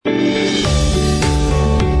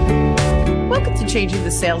to Changing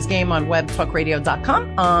the Sales Game on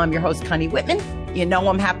webtalkradio.com. I'm your host, Connie Whitman. You know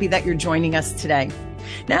I'm happy that you're joining us today.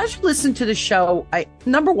 Now, as you listen to the show,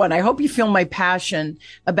 number one, I hope you feel my passion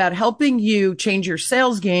about helping you change your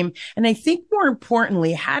sales game. And I think more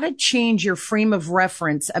importantly, how to change your frame of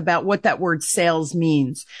reference about what that word sales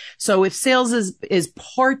means. So if sales is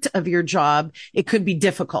part of your job, it could be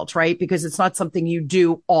difficult, right? Because it's not something you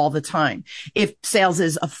do all the time. If sales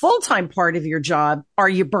is a full-time part of your job, are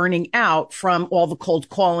you burning out from all the cold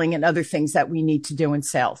calling and other things that we need to do in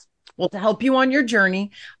sales? Well, to help you on your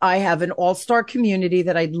journey, I have an all-star community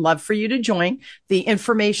that I'd love for you to join. The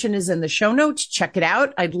information is in the show notes. Check it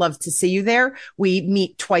out. I'd love to see you there. We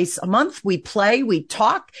meet twice a month. We play, we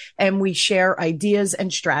talk, and we share ideas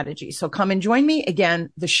and strategies. So come and join me. Again,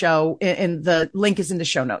 the show and the link is in the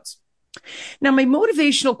show notes. Now, my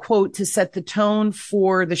motivational quote to set the tone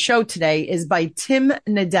for the show today is by Tim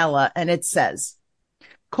Nadella, and it says,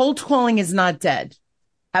 "Cold calling is not dead.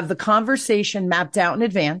 Have the conversation mapped out in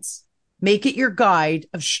advance. Make it your guide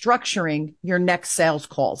of structuring your next sales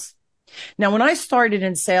calls." Now, when I started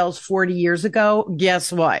in sales 40 years ago,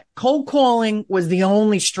 guess what? Cold calling was the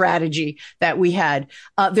only strategy that we had.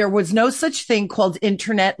 There was no such thing called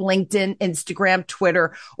internet, LinkedIn, Instagram,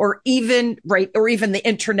 Twitter, or even the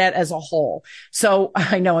internet as a whole. So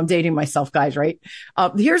I know I'm dating myself, guys, right?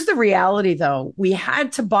 Here's the reality though. We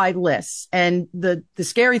had to buy lists, and the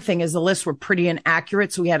scary thing is the lists were pretty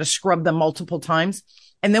inaccurate. So we had to scrub them multiple times.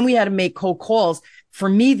 And then we had to make cold calls. For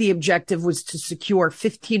me, the objective was to secure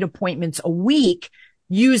 15 appointments a week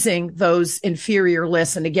using those inferior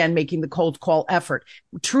lists. And again, making the cold call effort.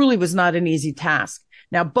 It truly was not an easy task.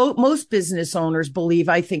 Now, most business owners believe,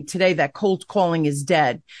 I think today, that cold calling is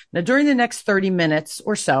dead. Now, during the next 30 minutes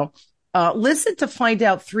or so, listen to find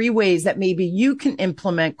out 3 ways that maybe you can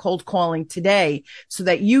implement cold calling today so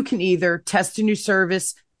that you can either test a new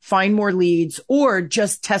service, find more leads, or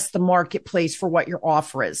just test the marketplace for what your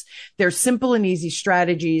offer is. They're simple and easy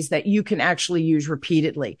strategies that you can actually use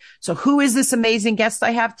repeatedly. So who is this amazing guest I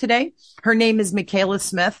have today? Her name is Michaela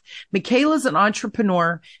Smith. Michaela's an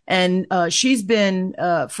entrepreneur, and she's been,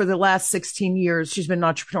 for the last 16 years, she's been an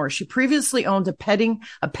entrepreneur. She previously owned a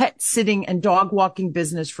pet sitting and dog walking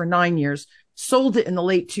business for 9 years, sold it in the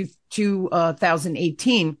late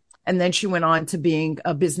 2018. And then she went on to being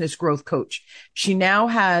a business growth coach. She now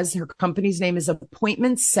has, her company's name is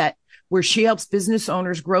Appointment Set, where she helps business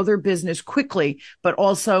owners grow their business quickly, but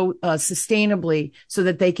also sustainably, so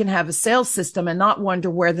that they can have a sales system and not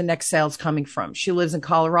wonder where the next sale is coming from. She lives in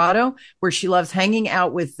Colorado, where she loves hanging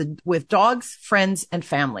out with dogs, friends, and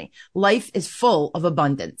family. Life is full of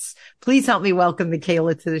abundance. Please help me welcome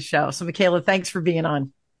Michaela to the show. So Michaela, thanks for being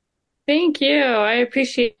on. Thank you. I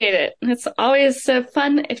appreciate it. It's always a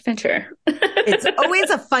fun adventure. It's always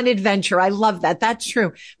a fun adventure. I love that. That's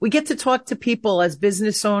true. We get to talk to people as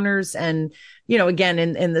business owners, and, you know, again,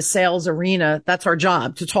 in the sales arena, that's our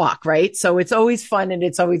job, to talk, right? So it's always fun and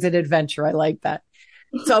it's always an adventure. I like that.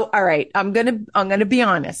 So, all right. I'm going to be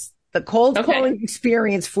honest. The cold calling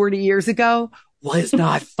experience 40 years ago was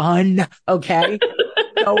not fun. Okay.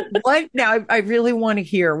 So now I really want to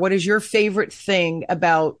hear, what is your favorite thing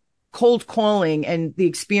about cold calling and the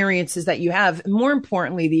experiences that you have, and more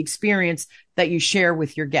importantly, the experience that you share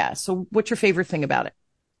with your guests? So what's your favorite thing about it?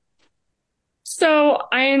 So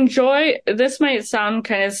this might sound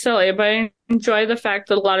kind of silly, but I enjoy the fact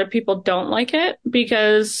that a lot of people don't like it,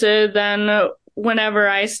 because then whenever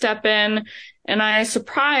I step in and I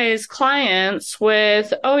surprise clients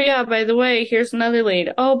with, "Oh yeah, by the way, here's another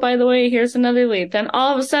lead. Oh, by the way, here's another lead." Then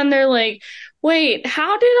all of a sudden they're like, "Wait,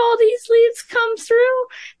 how did all these leads come through?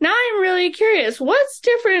 Now I'm really curious. What's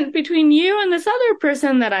different between you and this other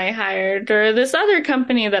person that I hired, or this other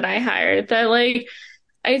company that I hired?" That, like,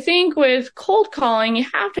 I think with cold calling, you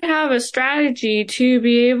have to have a strategy to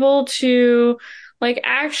be able to, like,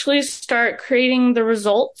 actually start creating the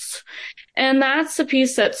results. And that's the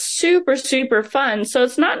piece that's super, super fun. So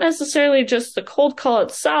it's not necessarily just the cold call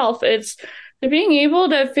itself. It's being able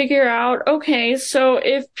to figure out, okay, so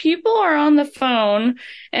if people are on the phone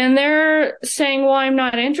and they're saying, "Well, I'm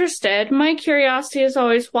not interested," my curiosity is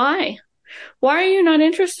always, why? Why are you not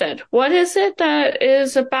interested? What is it that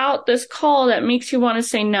is about this call that makes you want to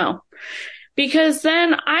say no? Because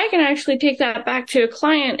then I can actually take that back to a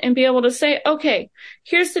client and be able to say, "Okay,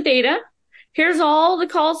 here's the data. Here's all the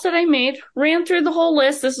calls that I made, ran through the whole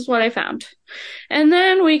list. This is what I found." And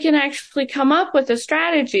then we can actually come up with a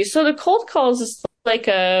strategy. So the cold calls is like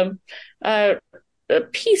a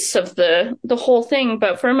piece of the whole thing.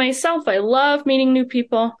 But for myself, I love meeting new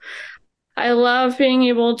people. I love being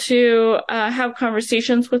able to have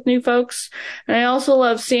conversations with new folks. And I also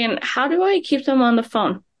love seeing, how do I keep them on the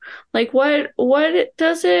phone? Like what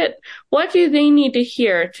do they need to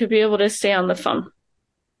hear to be able to stay on the phone?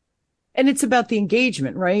 And it's about the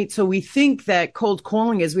engagement, right? So we think that cold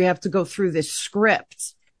calling is we have to go through this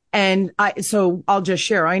script. So I'll just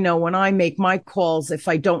share. I know when I make my calls, if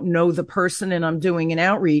I don't know the person and I'm doing an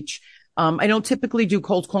outreach, I don't typically do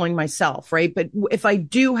cold calling myself, right? But if I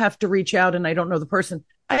do have to reach out and I don't know the person,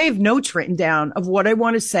 I have notes written down of what I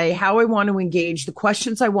want to say, how I want to engage, the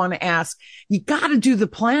questions I want to ask. You got to do the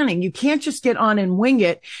planning. You can't just get on and wing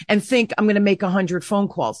it and think I'm going to make 100 phone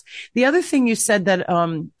calls. The other thing you said that,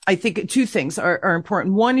 I think two things are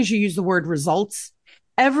important. One is you use the word results.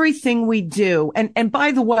 Everything we do. And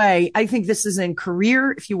by the way, I think this is in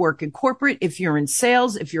career. If you work in corporate, if you're in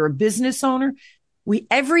sales, if you're a business owner,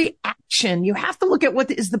 every action, you have to look at what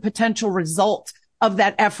is the potential result of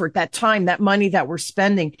that effort, that time, that money that we're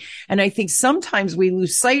spending. And I think sometimes we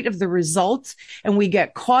lose sight of the results and we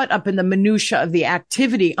get caught up in the minutia of the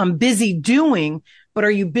activity. I'm busy doing, but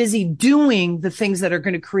are you busy doing the things that are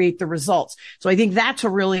going to create the results? So I think that's a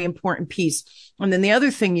really important piece. And then the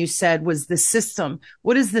other thing you said was the system.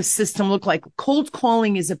 What does the system look like? Cold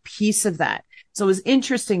calling is a piece of that. So it was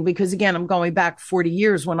interesting because, again, I'm going back 40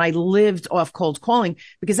 years when I lived off cold calling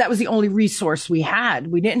because that was the only resource we had.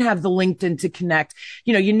 We didn't have the LinkedIn to connect.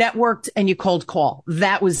 You networked and you cold call.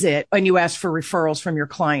 That was it. And you asked for referrals from your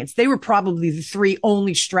clients. They were probably the three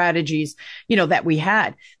only strategies, that we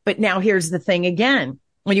had. But now here's the thing again.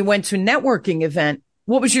 When you went to a networking event,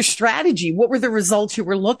 what was your strategy? What were the results you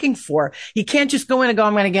were looking for? You can't just go in and go,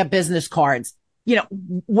 I'm going to get business cards.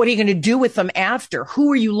 What are you going to do with them after?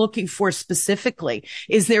 Who are you looking for specifically?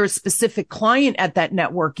 Is there a specific client at that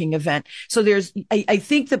networking event? So I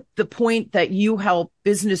think the point that you help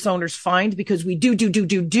business owners find, because we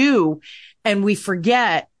do, and we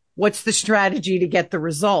forget what's the strategy to get the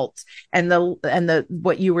results. And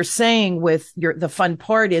what you were saying with the fun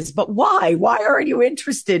part is, but why? Why aren't you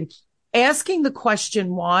interested? Asking the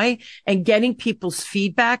question why and getting people's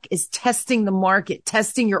feedback is testing the market,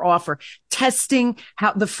 testing your offer, testing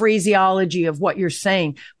how the phraseology of what you're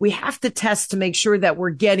saying. We have to test to make sure that we're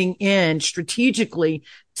getting in strategically,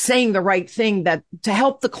 saying the right thing to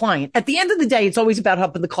help the client. At the end of the day, it's always about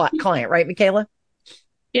helping the client, right, Michaela?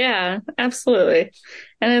 Yeah, absolutely.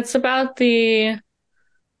 And it's about the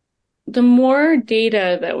more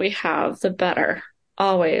data that we have, the better,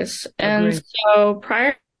 always. And so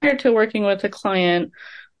prior to working with a client,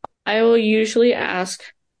 I will usually ask,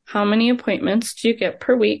 how many appointments do you get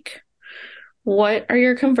per week? What are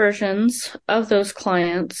your conversions of those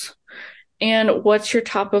clients? And what's your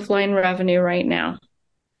top of line revenue right now?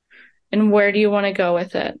 And where do you want to go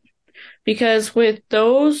with it? Because with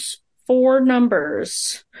those 4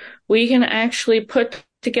 numbers, we can actually put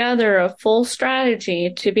together a full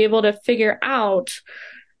strategy to be able to figure out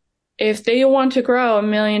if they want to grow $1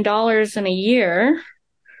 million in a year,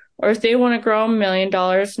 or if they want to grow $1 million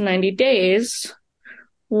in 90 days,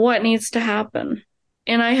 what needs to happen?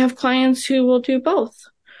 And I have clients who will do both.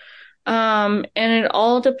 And it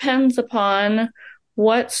all depends upon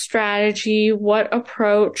what strategy, what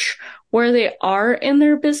approach, where they are in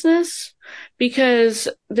their business. Because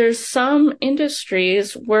there's some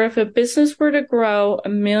industries where if a business were to grow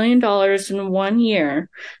 $1 million in 1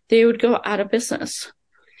 year, they would go out of business.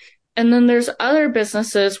 And then there's other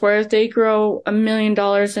businesses where if they grow $1 million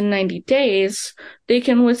in 90 days, they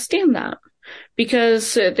can withstand that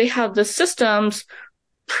because they have the systems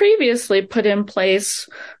previously put in place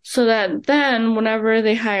so that then whenever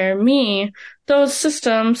they hire me, those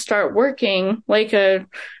systems start working like a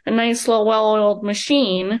nice little well-oiled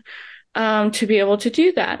machine to be able to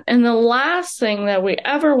do that. And the last thing that we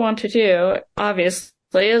ever want to do, obviously,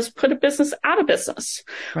 is put a business out of business.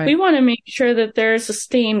 Right. We want to make sure that there's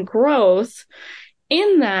sustained growth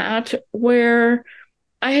in that. Where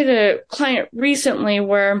I had a client recently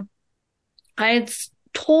where I had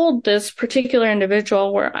told this particular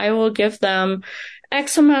individual where I will give them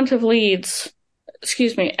X amount of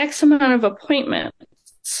X amount of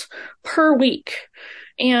appointments per week.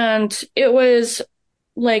 And it was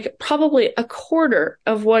like probably a quarter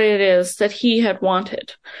of what it is that he had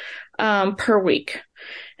wanted per week.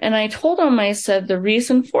 And I told him, I said, the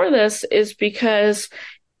reason for this is because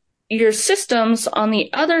your systems on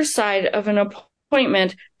the other side of an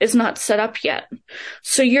appointment is not set up yet.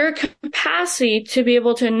 So your capacity to be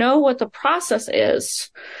able to know what the process is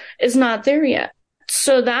not there yet.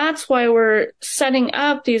 So that's why we're setting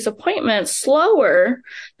up these appointments slower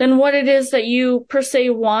than what it is that you per se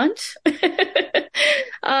want.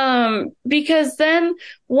 Because then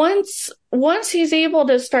once he's able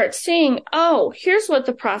to start seeing, oh, here's what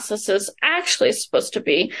the process is actually supposed to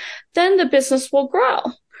be, then the business will grow.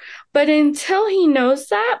 But until he knows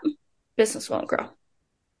that, business won't grow.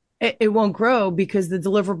 It won't grow because the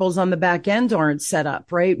deliverables on the back end aren't set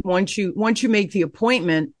up, right? Once you make the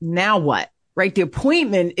appointment, now what? Right? The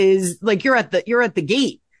appointment is like you're at the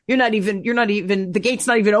gate. The gate's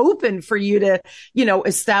not even open for you to,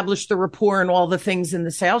 establish the rapport and all the things in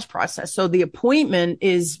the sales process. So the appointment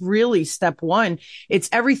is really step one. It's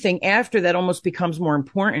everything after that almost becomes more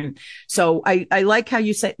important. So I like how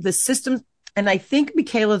you say the system. And I think,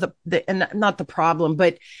 Michaela, and not the problem,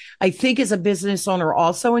 but I think as a business owner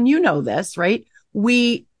also, and you know this, right?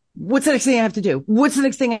 What's the next thing I have to do? What's the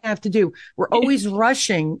next thing I have to do? We're always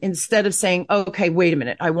rushing instead of saying, okay, wait a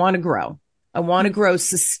minute. I want to grow. I want to grow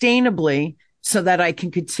sustainably so that I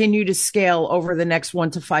can continue to scale over the next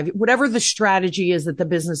 1 to 5 years, whatever the strategy is that the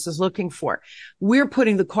business is looking for. We're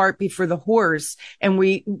putting the cart before the horse and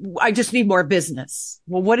I just need more business.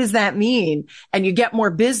 Well, what does that mean? And you get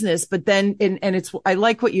more business, but then, I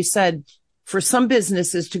like what you said. For some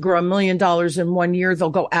businesses to grow $1 million in 1 year, they'll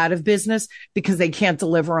go out of business because they can't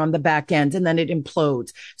deliver on the back end and then it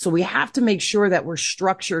implodes. So we have to make sure that we're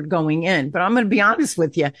structured going in. But I'm going to be honest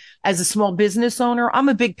with you, as a small business owner, I'm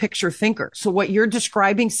a big picture thinker. So what you're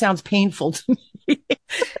describing sounds painful to me.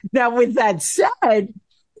 Now, with that said,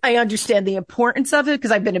 I understand the importance of it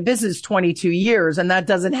because I've been in business 22 years and that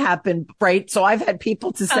doesn't happen, right? So I've had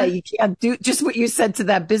people to say, you can't do just what you said to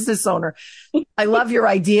that business owner. I love your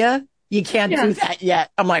idea. You can't do that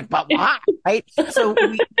yet. I'm like, but why? Right? So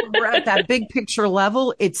we're at that big picture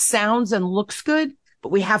level. It sounds and looks good, but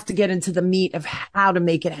we have to get into the meat of how to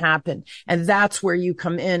make it happen. And that's where you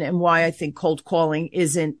come in and why I think cold calling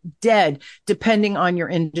isn't dead, depending on your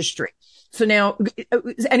industry. So now,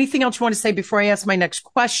 is anything else you want to say before I ask my next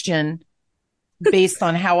question based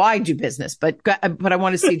on how I do business? But I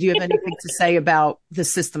want to see, do you have anything to say about the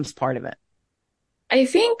systems part of it? I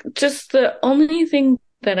think just the only thing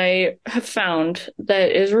that I have found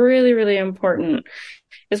that is really, really important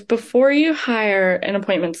is before you hire an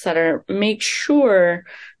appointment setter, make sure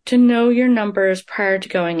to know your numbers prior to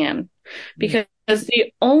going in. Because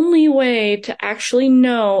the only way to actually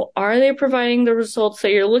know, are they providing the results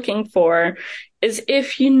that you're looking for, is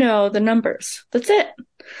if you know the numbers. That's it.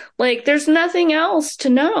 Like, there's nothing else to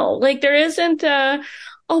know. Like, there isn't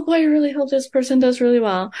oh boy, I really hope this person does really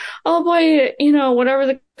well. Oh boy, whatever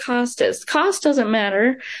the cost is. Cost doesn't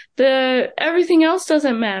matter. Everything else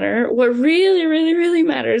doesn't matter. What really, really, really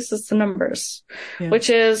matters is the numbers, which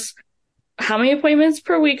is how many appointments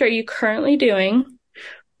per week are you currently doing?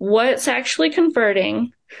 What's actually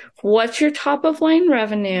converting? What's your top of line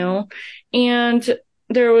revenue? And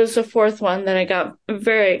there was a fourth one that I got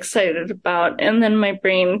very excited about, and then my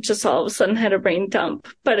brain just all of a sudden had a brain dump,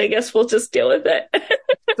 but I guess we'll just deal with it.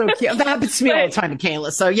 So cute. That happens to me all the time,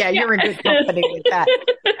 Michaela. So yeah, you're in good company with that.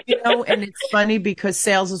 And it's funny because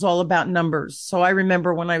sales is all about numbers. So I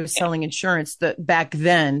remember when I was selling insurance that back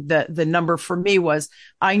then, the number for me was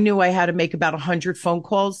I knew I had to make about 100 phone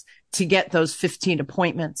calls to get those 15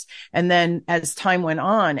 appointments. And then as time went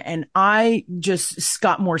on and I just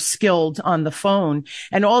got more skilled on the phone.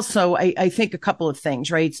 And also I think a couple of things,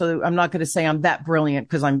 right? So I'm not going to say I'm that brilliant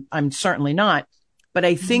because I'm certainly not. But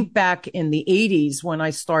I think back in the 80s when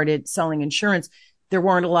I started selling insurance, there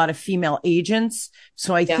weren't a lot of female agents.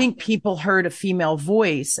 So I think people heard a female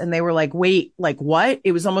voice and they were like, wait, like what?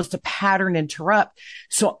 It was almost a pattern interrupt.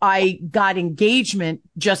 So I got engagement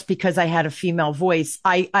just because I had a female voice.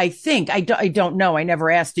 I think, I don't know. I never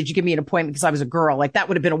asked, did you give me an appointment because I was a girl? Like that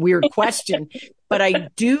would have been a weird question. But I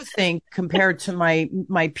do think compared to my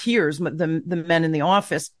peers, the men in the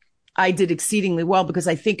office, I did exceedingly well because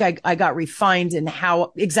I think I got refined in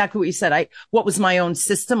how exactly what you said. What was my own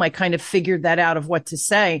system? I kind of figured that out of what to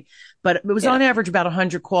say, but it was on average about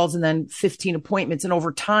 100 calls and then 15 appointments. And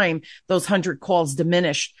over time, those 100 calls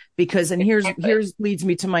diminished because, and here's leads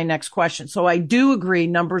me to my next question. So I do agree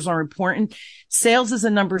numbers are important. Sales is a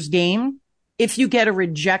numbers game. If you get a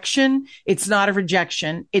rejection, it's not a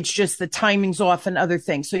rejection. It's just the timing's off and other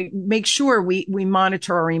things. So make sure we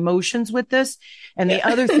monitor our emotions with this. And the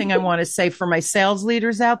other thing I want to say for my sales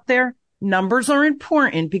leaders out there, numbers are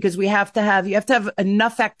important because you have to have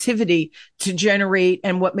enough activity to generate.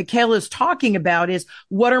 And what Michaela is talking about is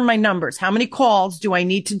what are my numbers? How many calls do I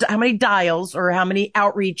need to, how many dials or how many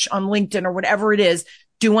outreach on LinkedIn or whatever it is,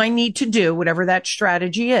 do I need to do, whatever that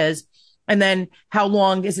strategy is? And then how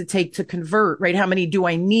long does it take to convert, right? How many do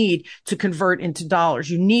I need to convert into dollars?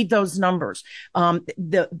 You need those numbers.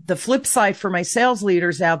 The flip side for my sales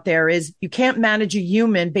leaders out there is you can't manage a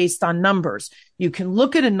human based on numbers. You can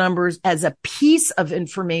look at a numbers as a piece of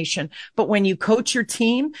information, but when you coach your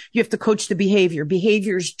team, you have to coach the behavior.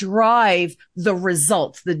 Behaviors drive the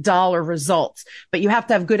results, the dollar results, but you have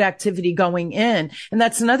to have good activity going in. And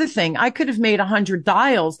that's another thing. I could have made 100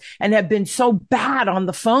 dials and have been so bad on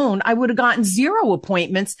the phone, I would have gotten 0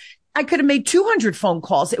 appointments. I could have made 200 phone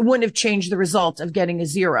calls. It wouldn't have changed the result of getting a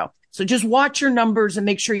 0. So just watch your numbers and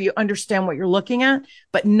make sure you understand what you're looking at.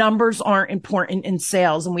 But numbers aren't important in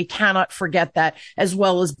sales, and we cannot forget that, as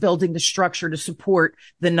well as building the structure to support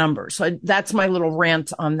the numbers. So that's my little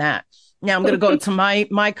rant on that. Now I'm going to go to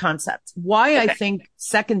my concept. Why I think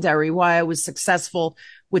secondary, why I was successful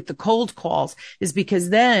with the cold calls is because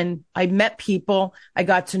then I met people, I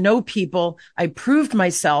got to know people, I proved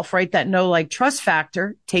myself, right? That know, like, trust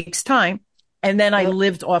factor takes time. And then I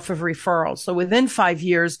lived off of referrals. So within 5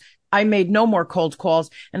 years, I made no more cold calls,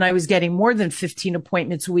 and I was getting more than 15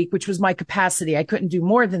 appointments a week, which was my capacity. I couldn't do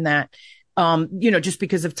more than that. Just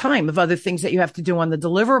because of time, of other things that you have to do on the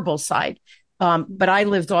deliverable side. But I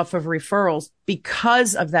lived off of referrals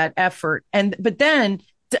because of that effort.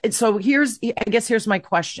 So here's my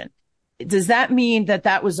question. Does that mean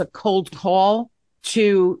that was a cold call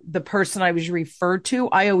to the person I was referred to?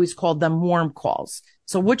 I always called them warm calls.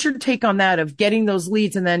 So what's your take on that, of getting those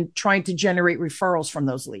leads and then trying to generate referrals from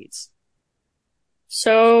those leads?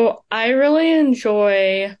 So I really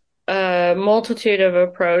enjoy a multitude of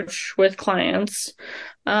approach with clients.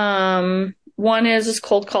 One is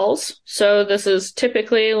cold calls. So this is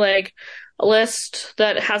typically like a list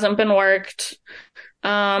that hasn't been worked.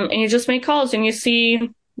 And you just make calls and you see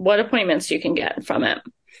what appointments you can get from it.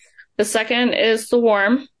 The second is the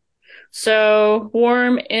warm. So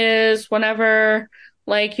warm is whenever,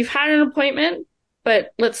 like, you've had an appointment,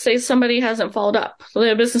 but let's say somebody hasn't followed up. So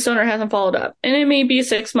the business owner hasn't followed up. And it may be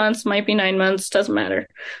 6 months, might be 9 months, doesn't matter.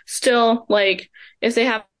 Still, like, if they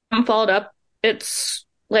haven't followed up, it's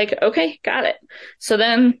like, okay, got it. So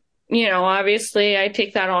then, obviously I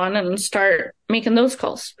take that on and start making those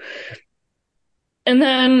calls. And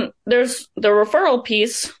then there's the referral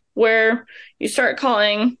piece where you start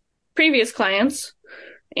calling previous clients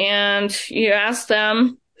and you ask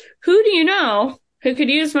them, who do you know who could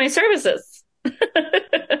use my services?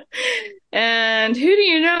 And who do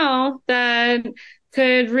you know that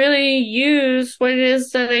could really use what it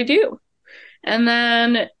is that I do? And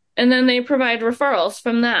then they provide referrals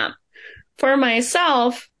from that. For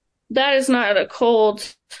myself, that is not a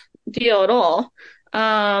cold deal at all.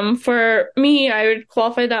 For me, I would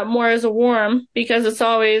qualify that more as a warm because it's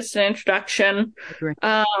always an introduction,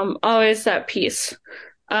 always that piece.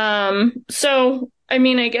 So, I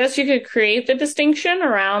mean, I guess you could create the distinction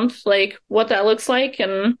around like what that looks like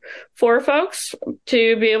and for folks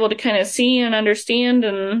to be able to kind of see and understand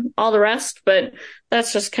and all the rest. But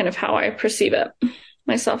that's just kind of how I perceive it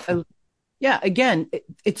myself. Yeah. Again,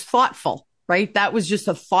 it's thoughtful, right? That was just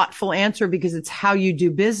a thoughtful answer because it's how you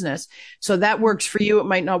do business. So that works for you. It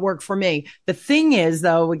might not work for me. The thing is,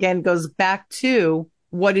 though, again, goes back to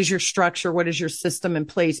what is your structure? What is your system in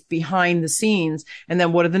place behind the scenes? And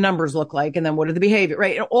then what do the numbers look like? And then what are the behavior,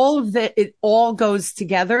 right? And all of that, it all goes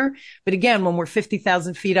together. But again, when we're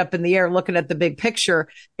 50,000 feet up in the air looking at the big picture,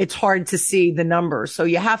 it's hard to see the numbers. So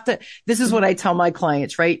you have to, this is what I tell my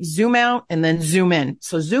clients, right? Zoom out and then zoom in.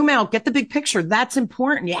 So zoom out, get the big picture. That's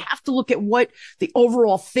important. You have to look at what the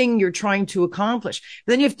overall thing you're trying to accomplish.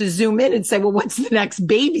 Then you have to zoom in and say, well, what's the next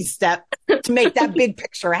baby step to make that big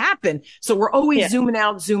picture happen? So we're always zooming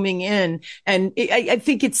out, zooming in. And I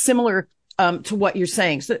think it's similar to what you're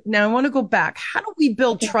saying. So now I want to go back. How do we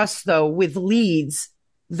build trust, though, with leads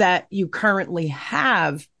that you currently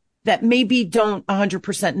have that maybe don't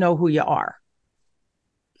 100% know who you are?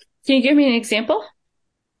 Can you give me an example?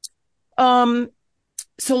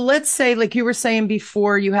 So let's say, like you were saying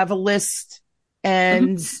before, you have a list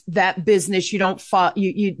and that business, you don't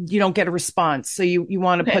you don't get a response. So you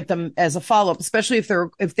want to put them as a follow-up, especially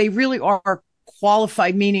if they really are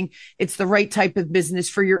qualified, meaning it's the right type of business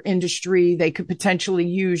for your industry. They could potentially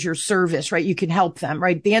use your service, right? You can help them,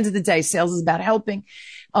 right? At the end of the day, sales is about helping.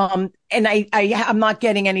 And I'm not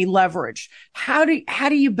getting any leverage. How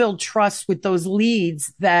do you build trust with those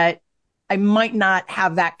leads that I might not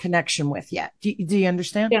have that connection with yet? Do you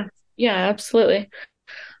understand? Yeah, absolutely.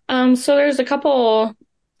 So there's a couple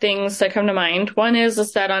things that come to mind. One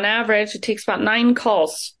is that on average, it takes about 9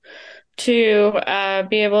 calls to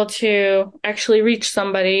be able to actually reach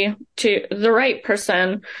somebody, to the right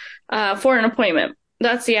person for an appointment.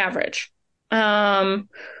 That's the average.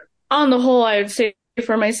 on the whole, I would say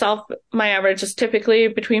for myself, my average is typically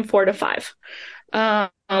between 4 to 5, on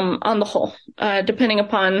the whole, depending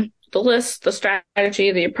upon the list, the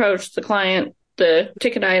strategy, the approach, the client, the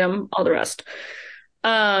ticket item, all the rest.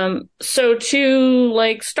 So to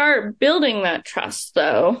like start building that trust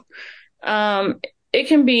though, it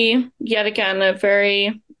can be yet again a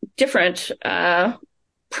very different,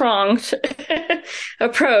 pronged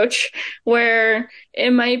approach where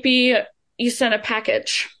it might be you send a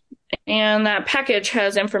package and that package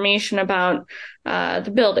has information about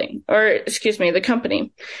the building, or excuse me, the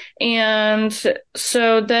company. And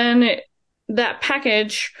so then that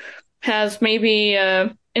package has maybe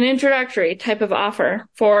an introductory type of offer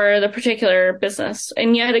for the particular business.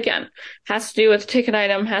 And yet again, has to do with the ticket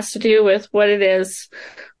item, has to do with what it is,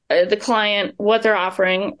 the client, what they're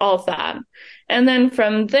offering, all of that. And then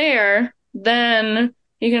from there, then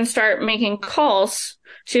you can start making calls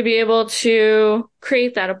to be able to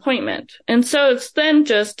create that appointment. And so it's then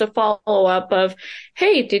just a follow up of,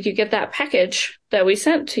 hey, did you get that package that we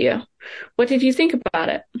sent to you? What did you think about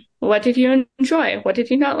it? What did you enjoy? What did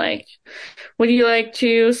you not like? Would you like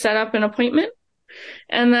to set up an appointment?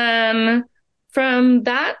 And then from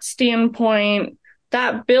that standpoint,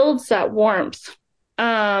 that builds that warmth.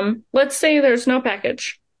 Let's say there's no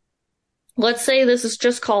package. Let's say this is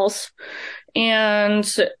just calls, and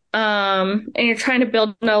you're trying to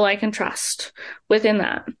build know, like, and trust within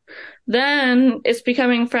that. Then it's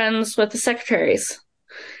becoming friends with the secretaries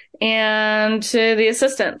and the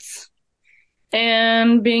assistants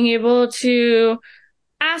and being able to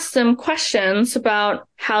ask them questions about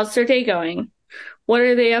how's their day going? What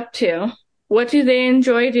are they up to? What do they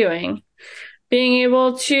enjoy doing? Being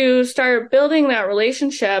able to start building that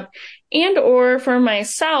relationship. And or for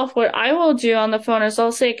myself, what I will do on the phone is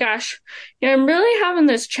I'll say, gosh, I'm really having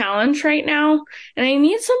this challenge right now, and I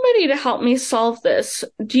need somebody to help me solve this.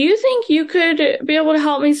 Do you think you could be able to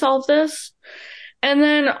help me solve this? And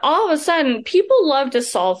then all of a sudden, people love to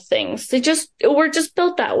solve things. We're just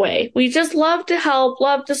built that way. We just love to help,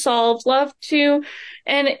 love to solve,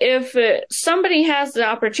 and if somebody has the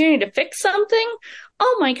opportunity to fix something,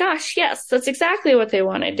 oh my gosh, yes, that's exactly what they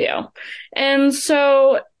want to do. And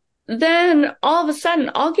so then all of a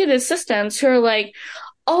sudden I'll get assistants who are like,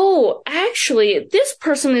 oh, actually, this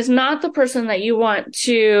person is not the person that you want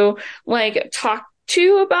to like talk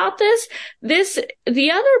to about this. This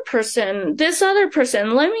other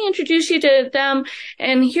person, let me introduce you to them,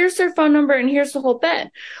 and here's their phone number, and here's the whole bit.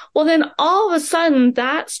 Well, then all of a sudden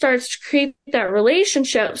that starts to create that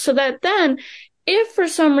relationship so that then if for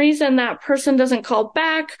some reason that person doesn't call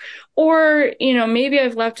back, or, maybe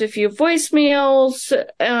I've left a few voicemails,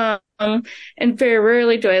 and very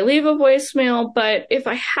rarely do I leave a voicemail, but if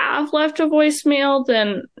I have left a voicemail,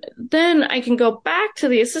 then I can go back to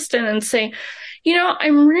the assistant and say,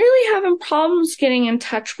 I'm really having problems getting in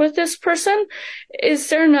touch with this person. Is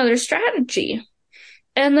there another strategy?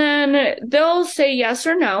 And then they'll say yes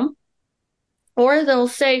or no, or they'll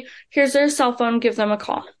say, here's their cell phone, give them a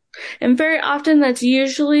call. And very often that's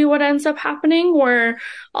usually what ends up happening, where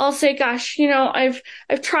I'll say, gosh, I've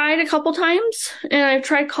tried a couple times and I've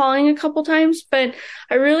tried calling a couple times, but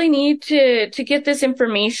I really need to get this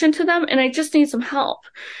information to them, and I just need some help.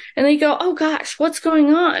 And they go, oh gosh, what's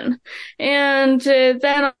going on? And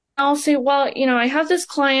then I'll say, well, I have this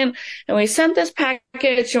client and we sent this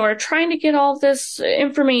package and we're trying to get all this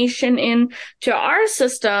information into our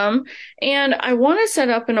system, and I want to set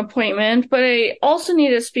up an appointment, but I also need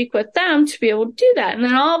to speak with them to be able to do that. And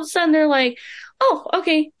then all of a sudden they're like, oh,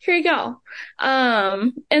 okay, here you go.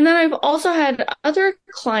 And then I've also had other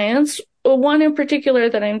clients, one in particular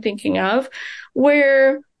that I'm thinking of,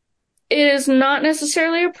 where it is not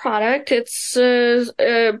necessarily a product. It's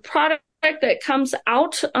a product that comes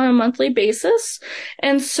out on a monthly basis.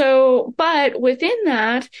 And so, but within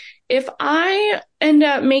that, if I end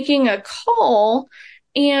up making a call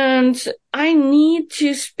and I need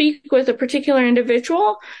to speak with a particular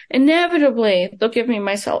individual, inevitably they'll give me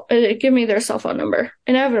their cell phone number,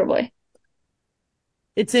 inevitably.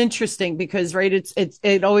 It's interesting because, right,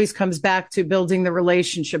 it always comes back to building the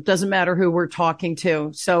relationship. Doesn't matter who we're talking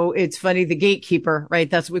to. So it's funny, the gatekeeper, right?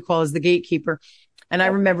 That's what we call as the gatekeeper. And I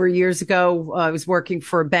remember years ago, I was working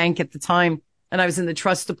for a bank at the time, and I was in the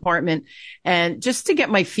trust department. And just to get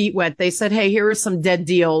my feet wet, they said, hey, here are some dead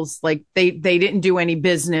deals. Like they didn't do any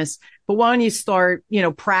business, but why don't you start,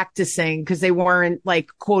 practicing? Because they weren't like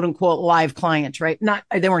quote unquote live clients, right?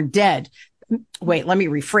 They weren't dead. Wait, let me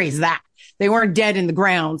rephrase that. They weren't dead in the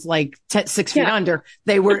ground, like 6 feet under.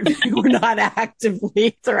 They were not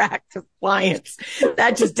actively active clients.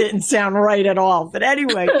 That just didn't sound right at all. But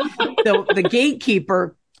anyway, the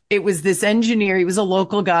gatekeeper, It was this engineer. He was a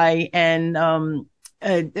local guy and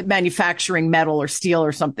manufacturing metal or steel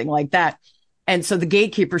or something like that. And so the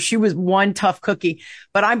gatekeeper, she was one tough cookie,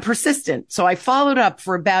 but I'm persistent. So I followed up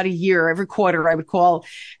for about a year. Every quarter I would call.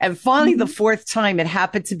 And finally, the fourth time, it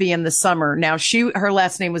happened to be in the summer. Now her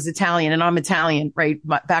last name was Italian and I'm Italian, right?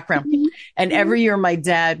 My background. And every year my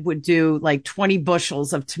dad would do like 20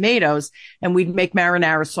 bushels of tomatoes and we'd make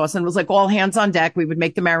marinara sauce. And it was like all hands on deck. We would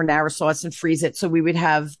make the marinara sauce and freeze it. So we would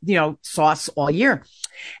have, sauce all year.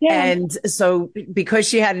 Yeah. And so because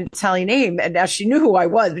she had an Italian name and now she knew who I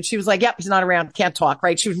was, but she was like, yep, he's not around. Can't talk.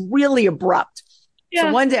 Right. She was really abrupt. Yeah.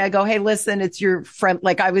 So one day I go, hey, listen, it's your friend.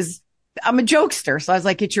 Like I'm a jokester. So I was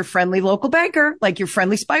like, it's your friendly local banker, like your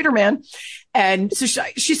friendly Spider-Man. And so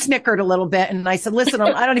she snickered a little bit. And I said, listen,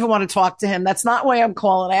 I don't even want to talk to him. That's not why I'm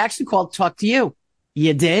calling. I actually called to talk to you.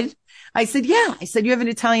 You did? I said, yeah. I said, you have an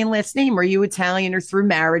Italian last name. Are you Italian or through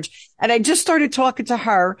marriage? And I just started talking to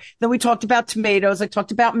her. Then we talked about tomatoes. I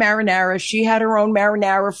talked about marinara. She had her own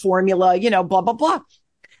marinara formula, blah, blah, blah.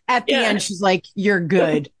 At the end, she's like, you're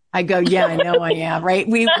good. I go, yeah, I know I am. Right.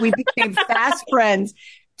 We became fast friends.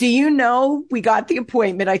 Do you know, we got the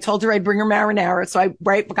appointment. I told her I'd bring her marinara. So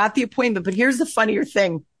I got the appointment. But here's the funnier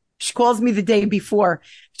thing. She calls me the day before.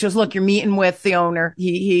 She goes, look, you're meeting with the owner.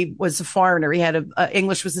 He was a foreigner. He had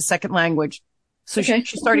English was a second language. So she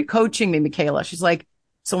started coaching me, Michaela. She's like,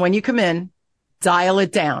 so when you come in, dial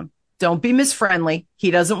it down. Don't be Miss Friendly. He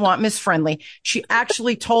doesn't want Miss Friendly. She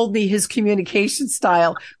actually told me his communication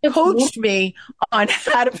style, coached me on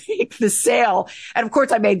how to make the sale. And of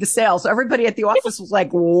course I made the sale. So everybody at the office was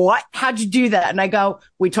like, what? How'd you do that? And I go,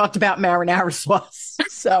 we talked about marinara sauce.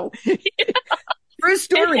 So true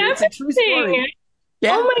story. It's a true story.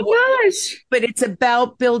 Yeah. Oh my gosh. But it's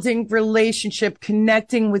about building relationship,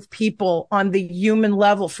 connecting with people on the human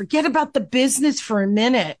level. Forget about the business for a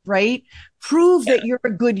minute, right? Prove that you're a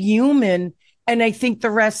good human. And I think the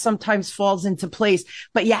rest sometimes falls into place,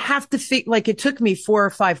 but you have to like it took me 4 or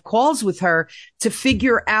 5 calls with her to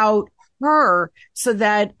figure out her so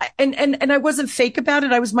that, and I wasn't fake about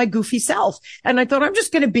it. I was my goofy self. And I thought, I'm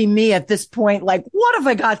just going to be me at this point. Like, what have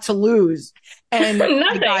I got to lose? And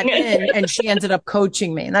I got in and she ended up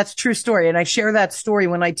coaching me. And that's a true story. And I share that story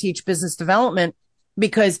when I teach business development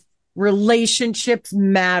because relationships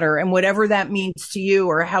matter. And whatever that means to you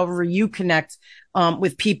or however you connect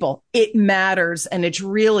with people, it matters. And it's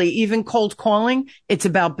really, even cold calling, it's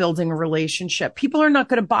about building a relationship. People are not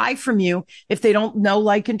going to buy from you if they don't know,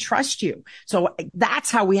 like, and trust you. So that's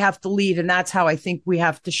how we have to lead. And that's how I think we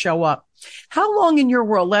have to show up. How long in your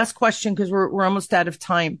world, last question, because we're almost out of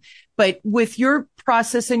time, but with your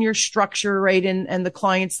process and your structure, right, and the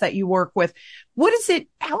clients that you work with,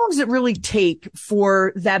 how long does it really take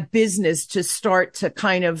for that business to start to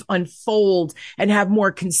kind of unfold and have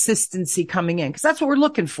more consistency coming in? Because that's what we're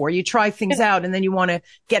looking for. You try things out and then you want to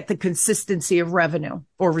get the consistency of revenue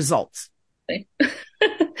or results.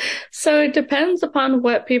 So it depends upon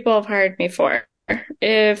what people have hired me for.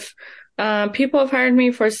 If people have hired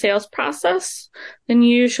me for sales process, then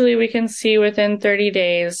usually we can see within 30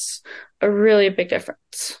 days a really big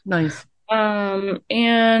difference. Nice.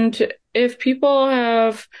 And if people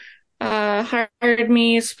have hired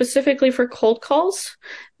me specifically for cold calls,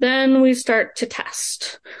 then we start to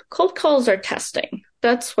test. Cold calls are testing.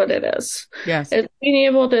 That's what it is. Yes. It's being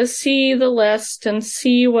able to see the list and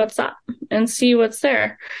see what's up and see what's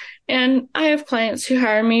there. And I have clients who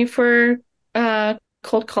hire me for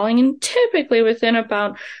cold calling, and typically within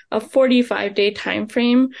about a 45-day time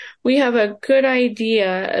frame, we have a good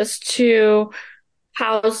idea as to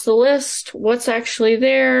how's the list, what's actually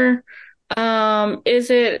there, is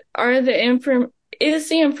the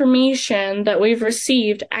information that we've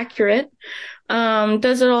received accurate?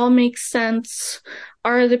 Does it all make sense?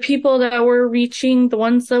 Are the people that we're reaching the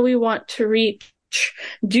ones that we want to reach?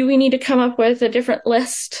 Do we need to come up with a different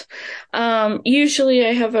list? Usually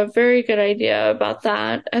I have a very good idea about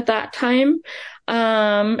that at that time.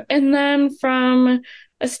 And then from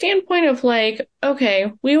a standpoint of like,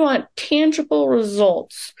 okay, we want tangible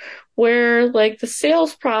results where like the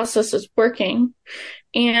sales process is working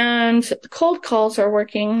and the cold calls are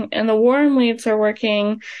working and the warm leads are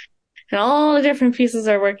working and all the different pieces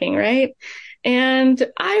are working, right? And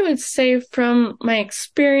I would say from my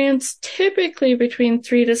experience, typically between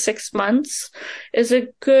 3 to 6 months is a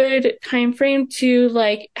good time frame to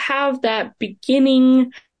like have that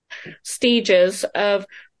beginning stages of,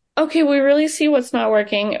 okay, we really see what's not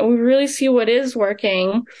working and we really see what is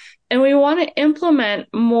working and we want to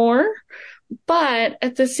implement more, but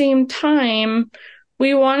at the same time,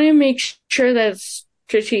 we want to make sure that it's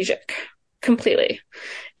strategic completely.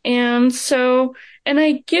 And so, and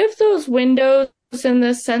I give those windows in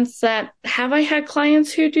the sense that, have I had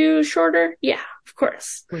clients who do shorter? Yeah, of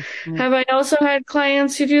course. Of course. Yeah. Have I also had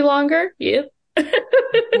clients who do longer? Yep. Of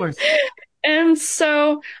course. And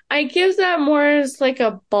so I give that more as like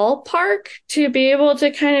a ballpark to be able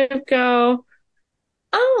to kind of go,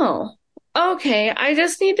 oh, okay, I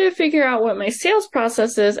just need to figure out what my sales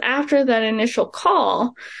process is after that initial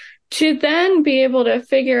call to then be able to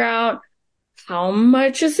figure out how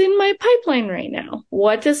much is in my pipeline right now?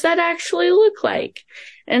 What does that actually look like?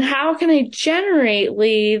 And how can I generate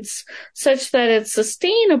leads such that it's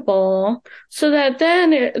sustainable so that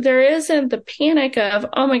then there isn't the panic of,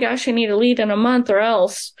 oh my gosh, I need a lead in a month or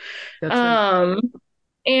else. That's right.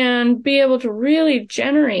 And be able to really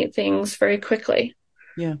generate things very quickly.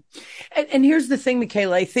 Yeah. And here's the thing,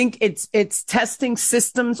 Michaela, I think it's testing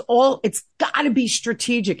systems, it's got to be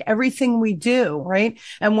strategic, everything we do, right?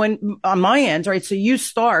 And when on my end, right? So you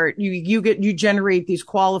start, you generate these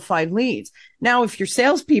qualified leads. Now, if your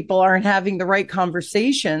salespeople aren't having the right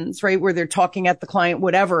conversations, right, where they're talking at the client,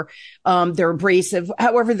 whatever, they're abrasive,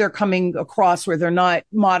 however they're coming across, where they're not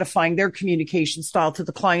modifying their communication style to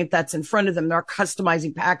the client that's in front of them, they're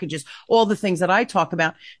customizing packages, all the things that I talk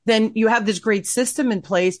about, then you have this great system in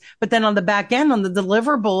place. But then on the back end, on the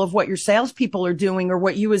deliverable of what your salespeople are doing or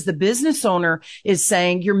what you as the business owner is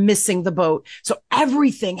saying, you're missing the boat. So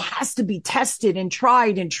everything has to be tested and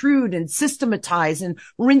tried and trued and systematized and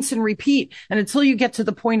rinse and repeat. And until you get to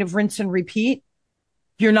the point of rinse and repeat,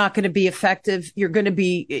 you're not going to be effective. You're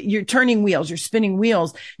turning wheels, you're spinning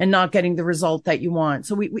wheels and not getting the result that you want.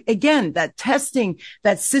 So we again, that testing,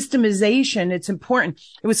 that systemization, it's important.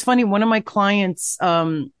 It was funny. One of my clients,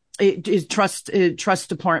 is trust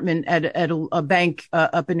department at a bank,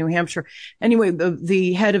 up in New Hampshire. Anyway,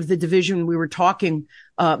 the head of the division, we were talking,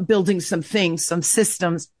 building some things, some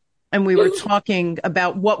systems. And we were talking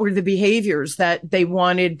about what were the behaviors that they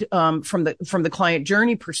wanted, from the client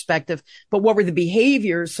journey perspective, but what were the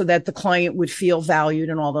behaviors so that the client would feel valued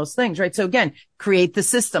and all those things, right? So again, create the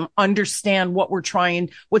system, understand what we're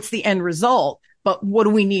trying, what's the end result, but what do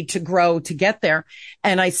we need to grow to get there?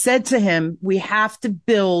 And I said to him, we have to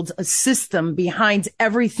build a system behind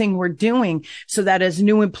everything we're doing so that as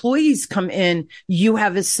new employees come in, you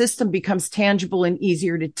have a system becomes tangible and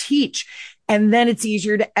easier to teach. And then it's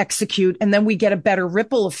easier to execute. And then we get a better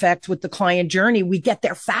ripple effect with the client journey. We get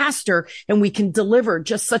there faster and we can deliver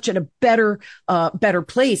just such a better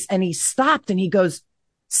place. And he stopped and he goes,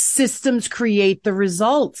 systems create the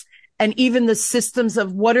results. And even the systems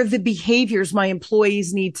of what are the behaviors my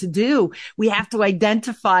employees need to do. We have to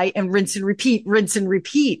identify and rinse and repeat, rinse and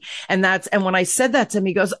repeat. And when I said that to him,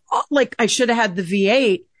 he goes, oh, like I should have had the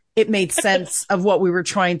V8. It made sense of what we were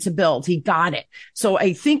trying to build. He got it. So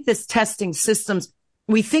I think this testing systems,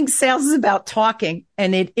 we think sales is about talking,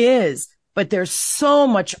 and it is, but there's so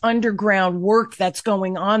much underground work that's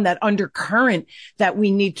going on, that undercurrent that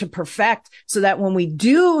we need to perfect so that when we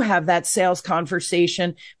do have that sales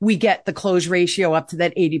conversation, we get the close ratio up to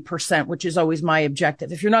that 80%, which is always my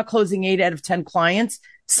objective. If you're not closing 8 out of 10 clients,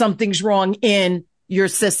 something's wrong in your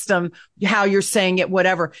system, how you're saying it,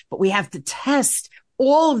 whatever, but we have to test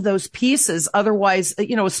all of those pieces. Otherwise,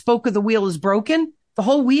 a spoke of the wheel is broken. The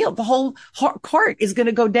whole cart is going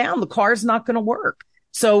to go down. The car is not going to work.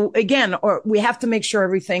 So again, we have to make sure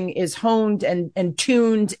everything is honed and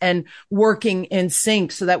tuned and working in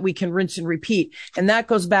sync so that we can rinse and repeat. And that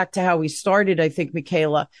goes back to how we started, I think,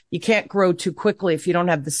 Michaela. You can't grow too quickly if you don't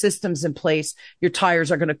have the systems in place. Your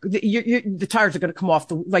tires are going to, the tires are going to come off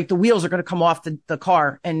the wheels are going to come off the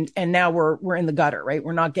car. And now we're in the gutter, right?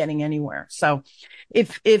 We're not getting anywhere. So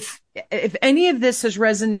if any of this has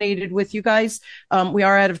resonated with you guys, we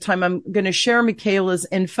are out of time. I'm going to share Michaela's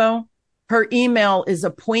info. Her email is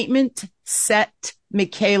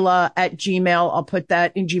appointmentsetmichaela@gmail. I'll put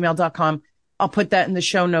that in gmail.com. I'll put that in the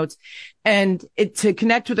show notes. And to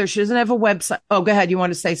connect with her, she doesn't have a website. Oh, go ahead. You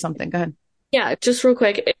want to say something? Go ahead. Yeah, just real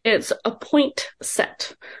quick. It's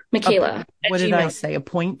appointset Michaela. What did I say?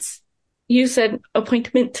 Appoints? You said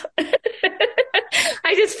appointment.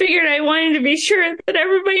 I just figured I wanted to be sure that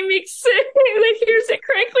everybody makes it, that hears it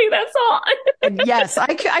correctly. That's all. Yes,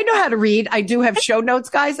 I know how to read. I do have show notes,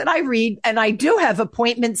 guys, and I read, and I do have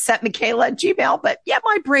appointmentsetmichaela@gmail. But yeah,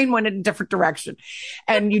 my brain went in a different direction.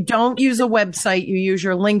 And you don't use a website; you use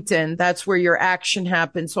your LinkedIn. That's where your action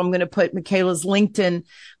happens. So I'm going to put Michaela's LinkedIn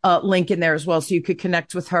link in there as well, so you could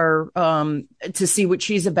connect with her to see what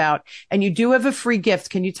she's about. And you do have a free gift.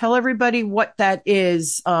 Can you tell everybody what that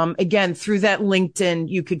is? Again, through that LinkedIn,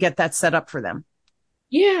 you could get that set up for them.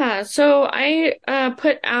 Yeah, so I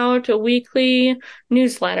put out a weekly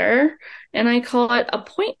newsletter, and I call it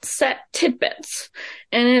Appoint Set Tidbits.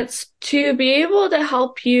 And it's to be able to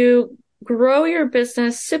help you grow your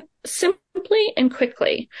business simply and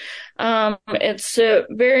quickly. It's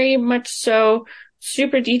very much so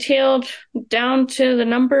super detailed, down to the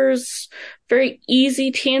numbers, very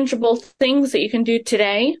easy, tangible things that you can do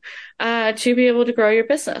today to be able to grow your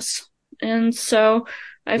business. And so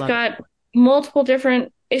I've got multiple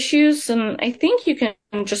different issues, and I think you can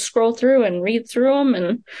just scroll through and read through them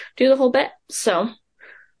and do the whole bit. So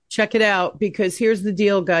check it out, because here's the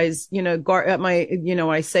deal, guys.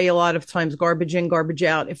 I say a lot of times, garbage in, garbage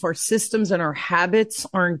out. If our systems and our habits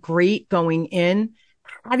aren't great going in,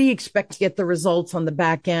 how do you expect to get the results on the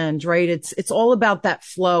back end, right? It's all about that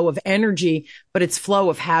flow of energy, but it's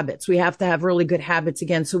flow of habits. We have to have really good habits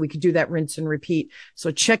again, so we could do that rinse and repeat.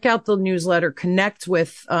 So check out the newsletter, connect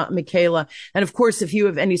with Michaela. And of course, if you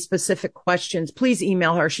have any specific questions, please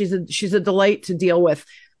email her. She's a delight to deal with.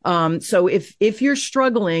 So if you're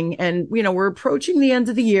struggling, and, we're approaching the end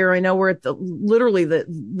of the year, I know we're at literally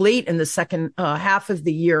late in the second half of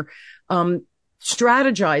the year.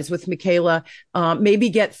 Strategize with Michaela, maybe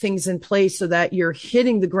get things in place so that you're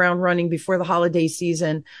hitting the ground running before the holiday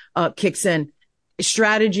season kicks in.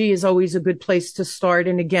 Strategy is always a good place to start.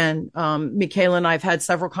 And again, Michaela and I have had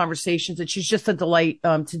several conversations, and she's just a delight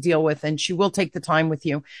to deal with, and she will take the time with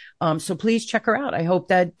you. So please check her out. I hope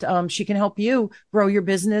that she can help you grow your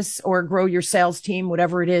business or grow your sales team,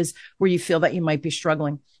 whatever it is where you feel that you might be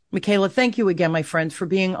struggling. Michaela, thank you again, my friend, for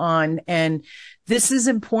being on. And this is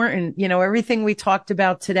important. Everything we talked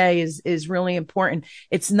about today is really important.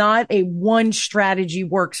 It's not a one strategy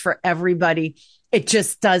works for everybody. It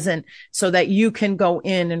just doesn't, so that you can go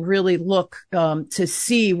in and really look to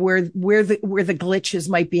see where the glitches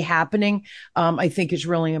might be happening. I think is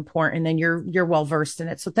really important, and you're well versed in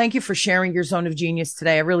it. So thank you for sharing your zone of genius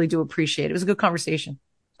today. I really do appreciate it. It was a good conversation.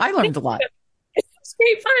 I learned a lot. It's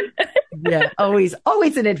great fun. Yeah,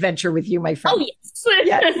 always an adventure with you, my friend. Oh, yes.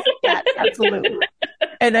 Yes, absolutely.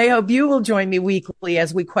 And I hope you will join me weekly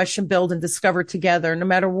as we question, build, and discover together. No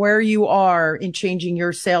matter where you are in changing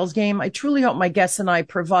your sales game, I truly hope my guests and I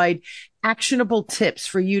provide actionable tips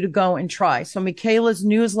for you to go and try. So Michaela's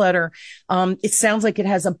newsletter, it sounds like it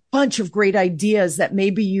has a bunch of great ideas that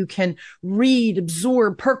maybe you can read,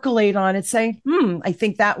 absorb, percolate on, and say, I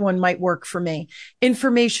think that one might work for me.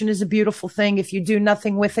 Information is a beautiful thing. If you do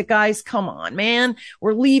nothing with it, guys, come on, man.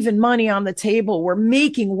 We're leaving money on the table. We're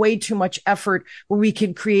making way too much effort where we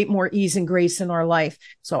can create more ease and grace in our life.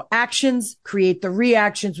 So actions create the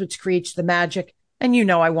reactions, which creates the magic.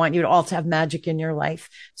 And I want you all to have magic in your life.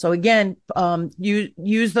 So again, you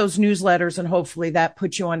use those newsletters, and hopefully that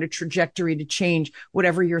puts you on a trajectory to change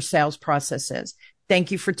whatever your sales process is.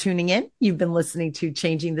 Thank you for tuning in. You've been listening to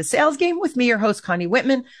Changing the Sales Game with me, your host, Connie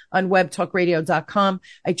Whitman, on webtalkradio.com.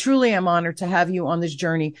 I truly am honored to have you on this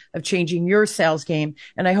journey of changing your sales game.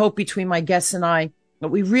 And I hope between my guests and I, that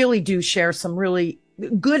we really do share some really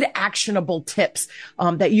good actionable tips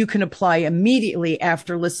that you can apply immediately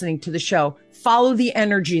after listening to the show. Follow the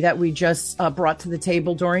energy that we just brought to the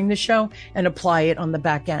table during the show and apply it on the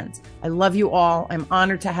back end. I love you all. I'm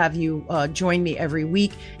honored to have you join me every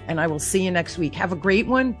week, and I will see you next week. Have a great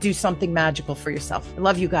one. Do something magical for yourself. I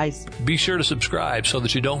love you guys. Be sure to subscribe so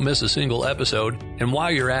that you don't miss a single episode. And while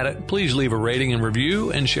you're at it, please leave a rating and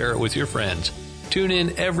review and share it with your friends. Tune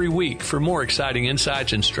in every week for more exciting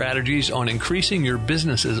insights and strategies on increasing your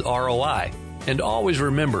business's ROI. And always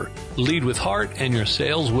remember, lead with heart and your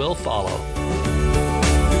sales will follow.